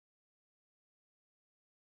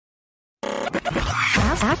Ask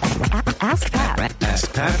Pat.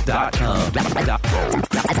 AskPat.com.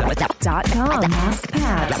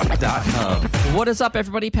 AskPat.com. What is up,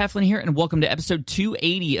 everybody? Pat Flynn here, and welcome to episode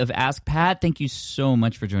 280 of Ask Pat. Thank you so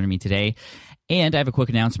much for joining me today. And I have a quick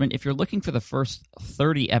announcement. If you're looking for the first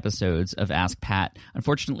 30 episodes of Ask Pat,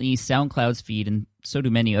 unfortunately, SoundCloud's feed, and so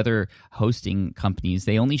do many other hosting companies,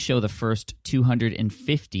 they only show the first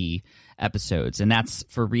 250 episodes. And that's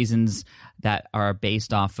for reasons that are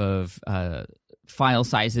based off of file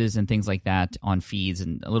sizes and things like that on feeds,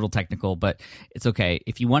 and a little technical, but it's okay.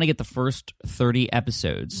 If you want to get the first 30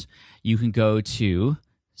 episodes, you can go to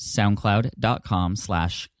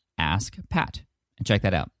soundcloud.com/askpat and check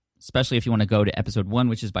that out. Especially if you want to go to episode 1,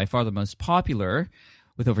 which is by far the most popular,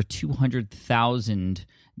 with over 200,000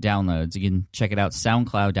 downloads. You can check it out,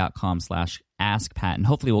 soundcloud.com/askpat, and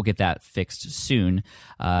hopefully we'll get that fixed soon.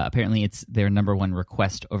 Apparently it's their number one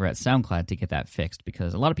request over at SoundCloud to get that fixed,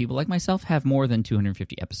 because a lot of people like myself have more than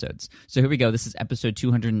 250 episodes. So here we go. This is episode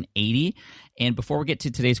 280. And before we get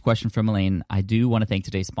to today's question from Elaine, I do want to thank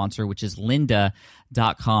today's sponsor, which is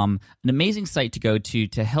lynda.com, an amazing site to go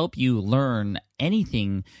to help you learn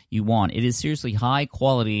anything you want. It is seriously high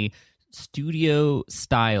quality studio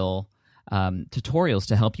style tutorials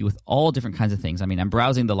to help you with all different kinds of things. I mean, I'm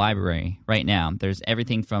browsing the library right now. There's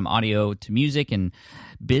everything from audio to music and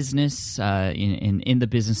business. In the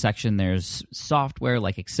business section, there's software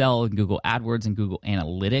like Excel and Google AdWords and Google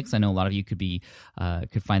Analytics. I know a lot of you could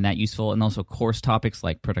find that useful, and also course topics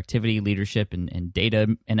like productivity, leadership, and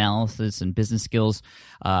data analysis and business skills.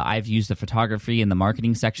 I've used the photography and the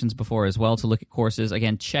marketing sections before as well to look at courses.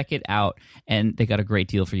 Again, check it out, and they got a great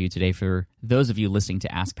deal for you today. For those of you listening to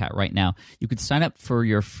Ask Pat right now, you could sign up for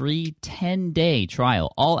your free 10-day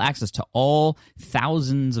trial, all access to all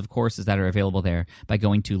thousands of courses that are available there, by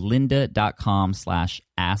going to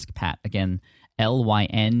lynda.com/askpat. Again,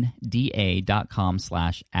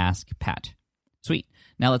 lynda.com/askpat. Sweet.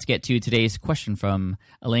 Now let's get to today's question from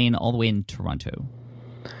Elaine, all the way in Toronto.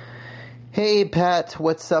 Hey, Pat.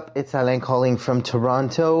 What's up? It's Alain calling from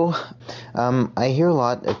Toronto. I hear a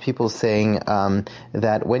lot of people saying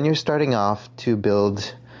that when you're starting off to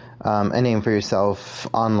build a name for yourself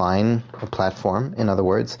online, a platform, in other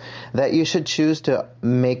words, that you should choose to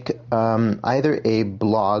make either a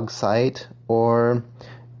blog site or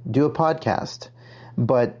do a podcast,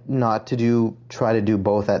 but not to try to do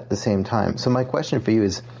both at the same time. So my question for you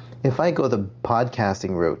is, if I go the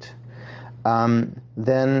podcasting route,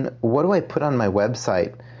 then what do I put on my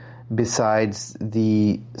website besides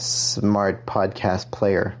the smart podcast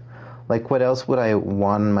player? Like, what else would I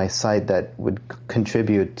want on my site that would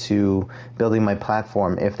contribute to building my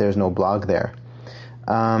platform if there's no blog there?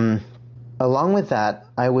 Along with that,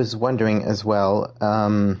 I was wondering as well,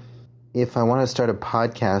 if I want to start a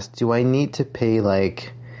podcast, do I need to pay,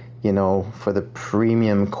 for the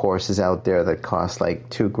premium courses out there that cost like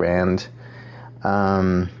 $2,000?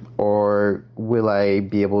 Or will I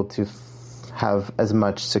be able to have as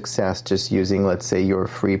much success just using, let's say, your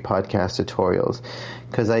free podcast tutorials?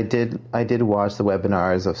 Because I did watch the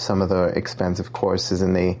webinars of some of the expensive courses,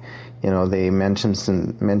 and they mentioned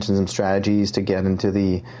some strategies to get into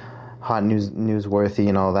the hot newsworthy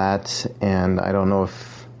and all that. And I don't know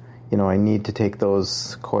if I need to take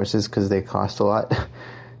those courses because they cost a lot.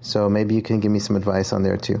 So maybe you can give me some advice on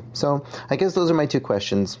there too. So I guess those are my two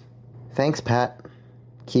questions. Thanks, Pat.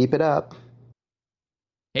 Keep it up.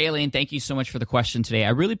 Hey, Elaine, thank you so much for the question today.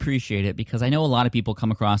 I really appreciate it, because I know a lot of people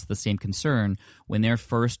come across the same concern when they're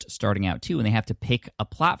first starting out too, and they have to pick a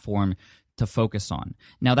platform to focus on.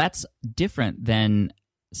 Now, that's different than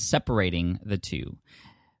separating the two.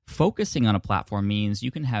 Focusing on a platform means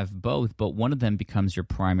you can have both, but one of them becomes your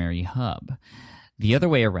primary hub. The other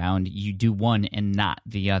way around, you do one and not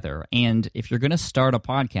the other. And if you're going to start a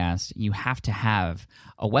podcast, you have to have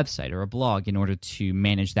a website or a blog in order to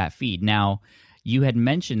manage that feed. Now, you had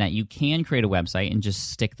mentioned that you can create a website and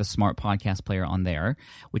just stick the smart podcast player on there,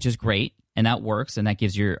 which is great, and that works, and that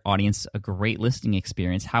gives your audience a great listening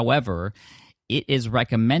experience. However, it is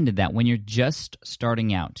recommended that when you're just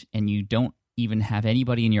starting out and you don't even have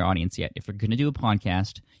anybody in your audience yet, if you're going to do a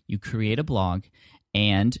podcast, you create a blog.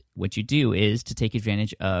 And what you do is to take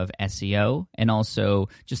advantage of SEO and also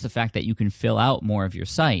just the fact that you can fill out more of your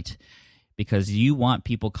site, because you want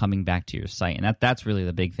people coming back to your site. And that's really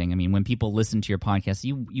the big thing. I mean, when people listen to your podcast,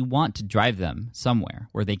 you want to drive them somewhere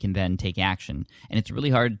where they can then take action. And it's really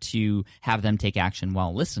hard to have them take action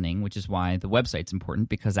while listening, which is why the website's important,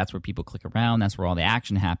 because that's where people click around. That's where all the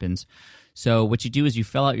action happens. So what you do is you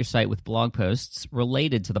fill out your site with blog posts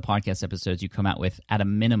related to the podcast episodes you come out with at a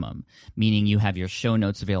minimum, meaning you have your show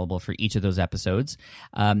notes available for each of those episodes.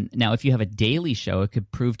 Now, if you have a daily show, it could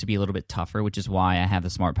prove to be a little bit tougher, which is why I have the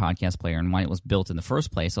Smart Podcast Player and why it was built in the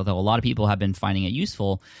first place, although a lot of people have been finding it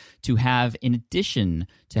useful to have, in addition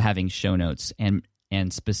to having show notes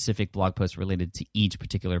and specific blog posts related to each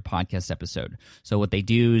particular podcast episode. So what they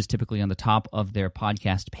do is typically on the top of their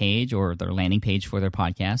podcast page or their landing page for their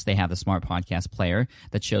podcast, they have the Smart Podcast Player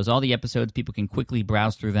that shows all the episodes. People can quickly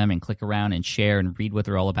browse through them and click around and share and read what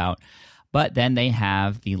they're all about. But then they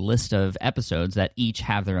have the list of episodes that each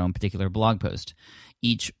have their own particular blog post,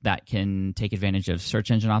 each that can take advantage of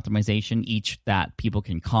search engine optimization, each that people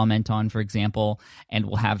can comment on, for example, and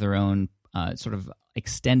will have their own sort of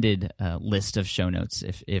extended list of show notes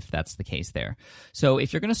if that's the case there. So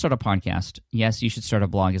if you're going to start a podcast, yes, you should start a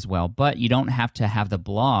blog as well, but you don't have to have the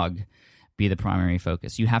blog be the primary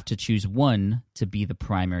focus. You have to choose one to be the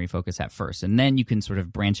primary focus at first, and then you can sort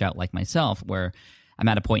of branch out like myself, where I'm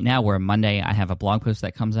at a point now where Monday I have a blog post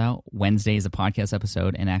that comes out, Wednesday is a podcast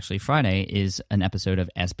episode, and actually Friday is an episode of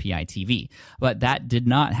SPI TV. But that did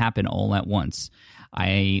not happen all at once.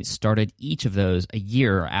 I started each of those a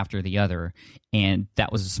year after the other, and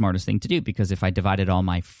that was the smartest thing to do, because if I divided all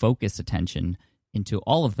my focus attention into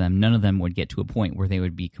all of them, none of them would get to a point where they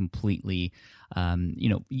would be completely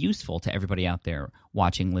useful to everybody out there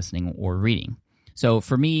watching, listening, or reading. So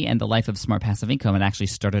for me and the Life of Smart Passive Income, it actually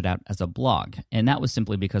started out as a blog. And that was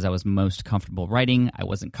simply because I was most comfortable writing. I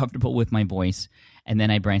wasn't comfortable with my voice. And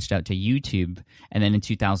then I branched out to YouTube. And then in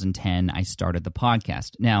 2010, I started the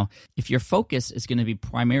podcast. Now, if your focus is going to be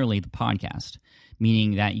primarily the podcast,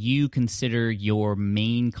 meaning that you consider your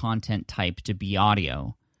main content type to be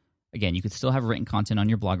audio, again, you could still have written content on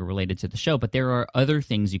your blog related to the show, but there are other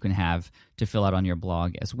things you can have to fill out on your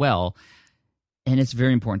blog as well. And it's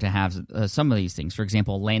very important to have some of these things. For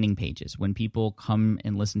example, landing pages. When people come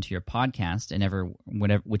and listen to your podcast in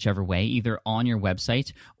whichever way, either on your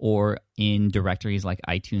website or in directories like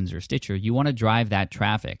iTunes or Stitcher, you want to drive that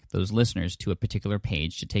traffic, those listeners, to a particular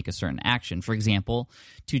page to take a certain action. For example,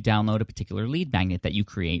 to download a particular lead magnet that you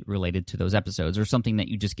create related to those episodes, or something that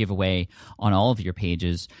you just give away on all of your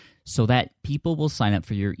pages so that people will sign up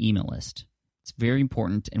for your email list. It's very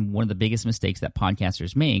important, and one of the biggest mistakes that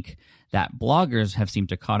podcasters make that bloggers have seemed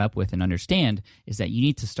to caught up with and understand is that you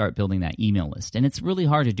need to start building that email list. And it's really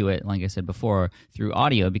hard to do it, like I said before, through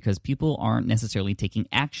audio, because people aren't necessarily taking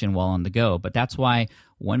action while on the go. But that's why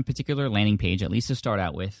one particular landing page, at least to start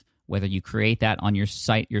out with, whether you create that on your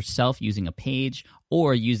site yourself using a page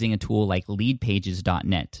or using a tool like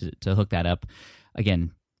leadpages.net to hook that up,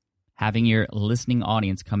 again, having your listening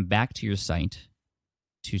audience come back to your site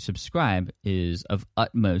to subscribe is of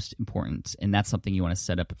utmost importance, and that's something you want to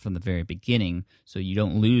set up from the very beginning so you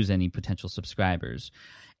don't lose any potential subscribers.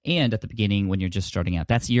 And at the beginning, when you're just starting out,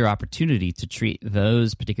 that's your opportunity to treat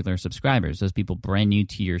those particular subscribers, those people brand new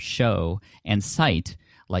to your show and site,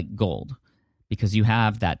 like gold. Because you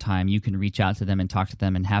have that time, you can reach out to them and talk to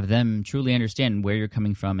them and have them truly understand where you're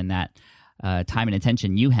coming from, and that time and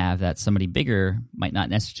attention you have that somebody bigger might not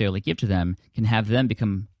necessarily give to them can have them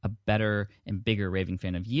become a better and bigger raving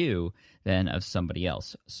fan of you than of somebody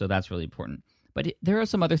else. So that's really important. But there are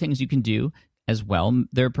some other things you can do as well.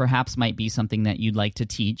 There perhaps might be something that you'd like to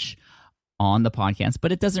teach on the podcast,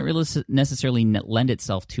 but it doesn't really necessarily lend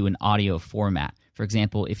itself to an audio format. For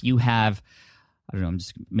example, if you have, I don't know, I'm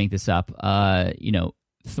just make this up,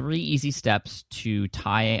 3 easy steps to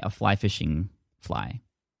tie a fly fishing fly.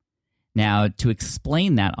 Now, to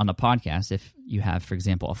explain that on a podcast, if you have, for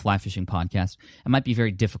example, a fly fishing podcast, it might be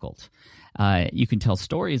very difficult. You can tell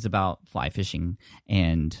stories about fly fishing,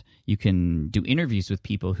 and you can do interviews with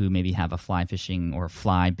people who maybe have a fly fishing or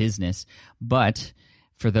fly business. But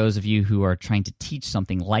for those of you who are trying to teach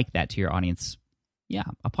something like that to your audience, yeah,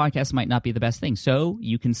 a podcast might not be the best thing. So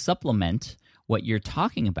you can supplement what you're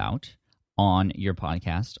talking about on your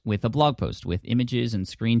podcast with a blog post with images and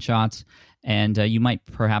screenshots, and you might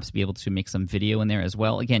perhaps be able to make some video in there as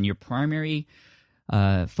well. Again, your primary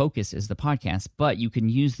focus is the podcast, but you can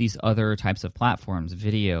use these other types of platforms,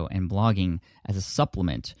 video and blogging, as a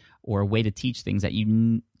supplement or a way to teach things that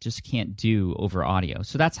you just can't do over audio.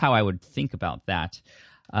 So that's how I would think about that.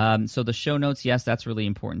 So the show notes, yes, that's really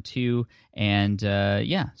important too. And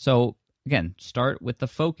so again, start with the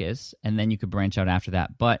focus, and then you could branch out after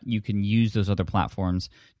that. But you can use those other platforms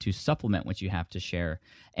to supplement what you have to share.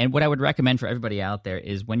 And what I would recommend for everybody out there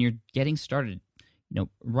is when you're getting started,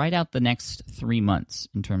 write out the next 3 months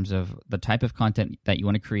in terms of the type of content that you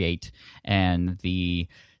want to create and the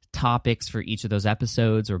topics for each of those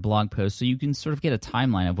episodes or blog posts, so you can sort of get a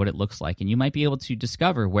timeline of what it looks like, and you might be able to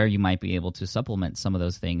discover where you might be able to supplement some of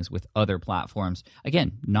those things with other platforms.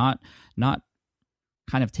 Again, not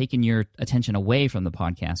kind of taking your attention away from the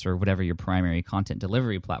podcast or whatever your primary content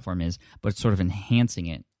delivery platform is, but sort of enhancing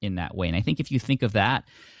it in that way. And I think if you think of that,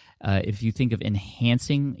 if you think of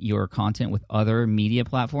enhancing your content with other media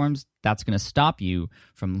platforms, that's going to stop you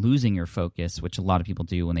from losing your focus, which a lot of people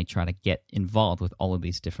do when they try to get involved with all of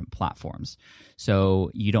these different platforms.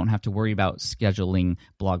 So you don't have to worry about scheduling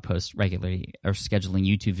blog posts regularly or scheduling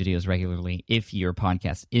YouTube videos regularly if your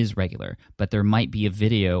podcast is regular. But there might be a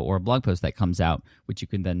video or a blog post that comes out, which you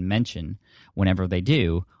can then mention whenever they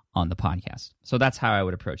do on the podcast. So that's how I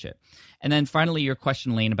would approach it. And then finally, your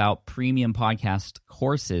question, Lane, about premium podcast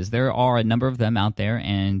courses. There are a number of them out there,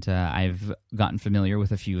 and I've gotten familiar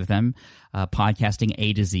with a few of them. Podcasting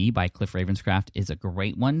A to Z by Cliff Ravenscraft is a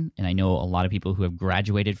great one, and I know a lot of people who have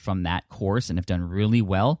graduated from that course and have done really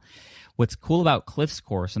well. What's cool about Cliff's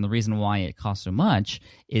course, and the reason why it costs so much,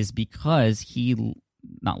 is because he,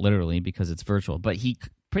 not literally because it's virtual, but he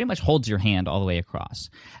pretty much holds your hand all the way across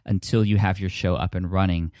until you have your show up and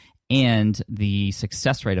running. And the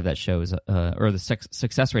success rate of that show is,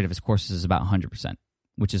 success rate of his courses is about 100%,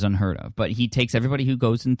 which is unheard of. But he takes everybody who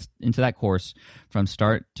goes into that course from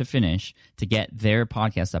start to finish to get their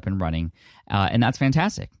podcast up and running. And that's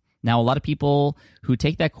fantastic. Now, a lot of people who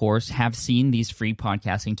take that course have seen these free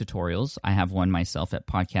podcasting tutorials. I have one myself at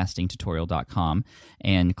podcastingtutorial.com,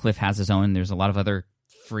 and Cliff has his own. There's a lot of other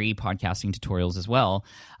free podcasting tutorials as well.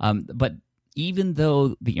 But even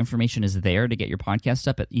though the information is there to get your podcast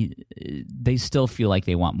up, they still feel like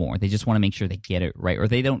they want more. They just want to make sure they get it right, or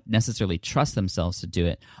they don't necessarily trust themselves to do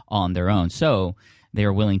it on their own. So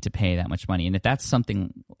they're willing to pay that much money. And if that's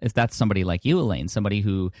somebody like you, Elaine, somebody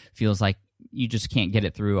who feels like you just can't get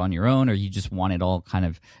it through on your own, or you just want it all kind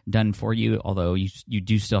of done for you, although you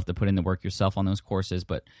do still have to put in the work yourself on those courses,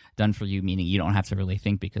 but done for you, meaning you don't have to really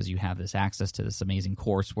think because you have this access to this amazing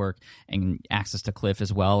coursework and access to Cliff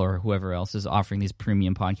as well, or whoever else is offering these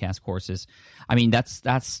premium podcast courses. I mean,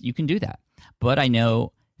 that's you can do that. But I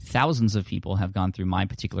know thousands of people have gone through my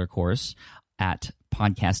particular course at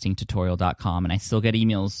podcastingtutorial.com, and I still get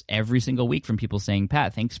emails every single week from people saying,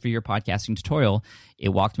 Pat, thanks for your podcasting tutorial. It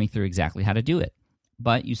walked me through exactly how to do it.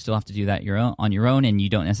 But you still have to do that on your own, and you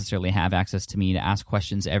don't necessarily have access to me to ask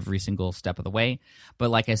questions every single step of the way.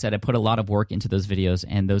 But like I said, I put a lot of work into those videos,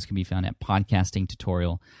 and those can be found at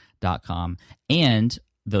podcastingtutorial.com. And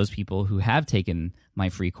those people who have taken my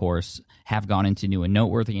free course have gone into New and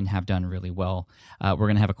Noteworthy and have done really well. We're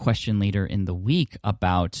going to have a question later in the week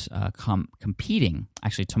about competing,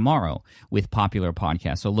 actually tomorrow, with popular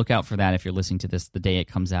podcasts. So look out for that if you're listening to this the day it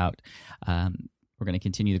comes out. We're going to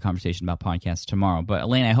continue the conversation about podcasts tomorrow. But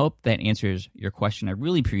Elaine, I hope that answers your question. I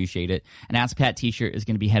really appreciate it. An Ask Pat t-shirt is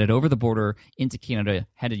going to be headed over the border into Canada,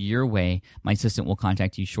 headed your way. My assistant will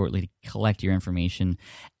contact you shortly to collect your information.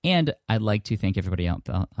 And I'd like to thank everybody out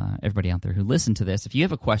there who listened to this. If you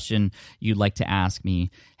have a question you'd like to ask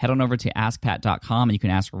me, head on over to askpat.com, and you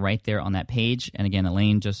can ask right there on that page. And again,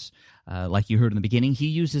 Elaine, just like you heard in the beginning, he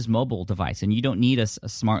uses mobile device, and you don't need a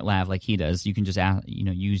smart lav like he does. You can just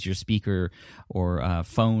use your speaker or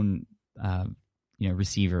phone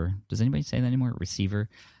receiver. Does anybody say that anymore? Receiver?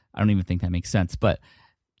 I don't even think that makes sense, but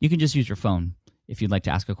you can just use your phone if you'd like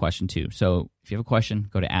to ask a question too. So if you have a question,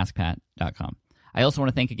 go to askpat.com. I also want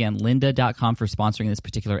to thank again lynda.com for sponsoring this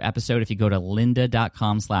particular episode. If you go to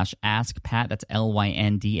lynda.com/askpat, that's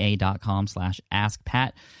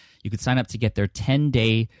lynda.com/askpat, you could sign up to get their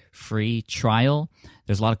 10-day free trial.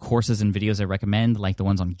 There's a lot of courses and videos I recommend, like the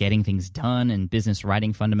ones on getting things done and business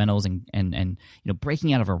writing fundamentals and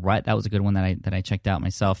breaking out of a rut. That was a good one that I checked out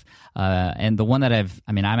myself. And the one that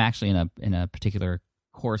I'm actually in a particular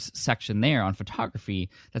course section there on photography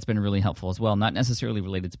that's been really helpful as well. Not necessarily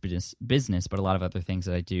related to business, but a lot of other things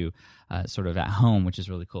that I do sort of at home, which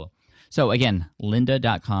is really cool. So again,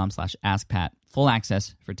 lynda.com/askpat, full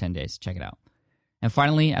access for 10 days. Check it out. And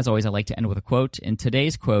finally, as always, I like to end with a quote. And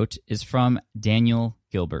today's quote is from Daniel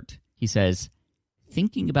Gilbert. He says,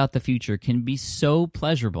 "Thinking about the future can be so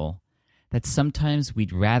pleasurable that sometimes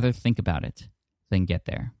we'd rather think about it than get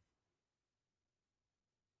there."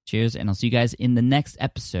 Cheers, and I'll see you guys in the next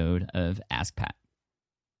episode of Ask Pat.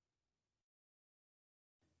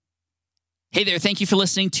 Hey there, thank you for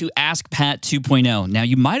listening to Ask Pat 2.0. Now,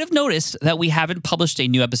 you might have noticed that we haven't published a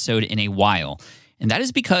new episode in a while, and that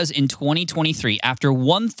is because in 2023, after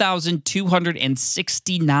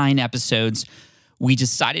 1,269 episodes, we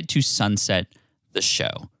decided to sunset the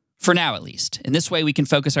show. For now, at least. In this way, we can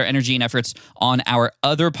focus our energy and efforts on our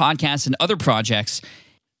other podcasts and other projects.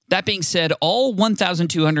 That being said, all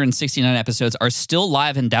 1,269 episodes are still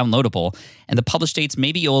live and downloadable, and the published dates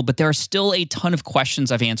may be old, but there are still a ton of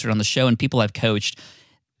questions I've answered on the show and people I've coached.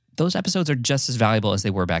 Those episodes are just as valuable as they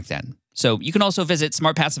were back then. So you can also visit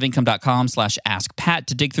smartpassiveincome.com/askpat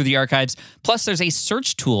to dig through the archives. Plus, there's a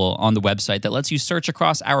search tool on the website that lets you search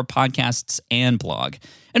across our podcasts and blog.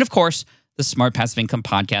 And of course, the Smart Passive Income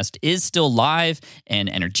podcast is still live and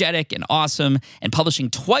energetic and awesome and publishing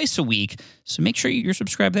twice a week. So make sure you're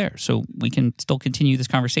subscribed there so we can still continue this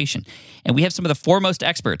conversation. And we have some of the foremost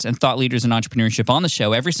experts and thought leaders in entrepreneurship on the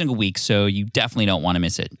show every single week, so you definitely don't want to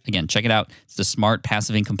miss it. Again, check it out. It's the Smart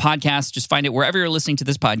Passive Income podcast. Just find it wherever you're listening to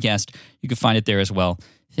this podcast. You can find it there as well.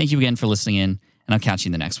 Thank you again for listening in, and I'll catch you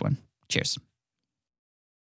in the next one. Cheers.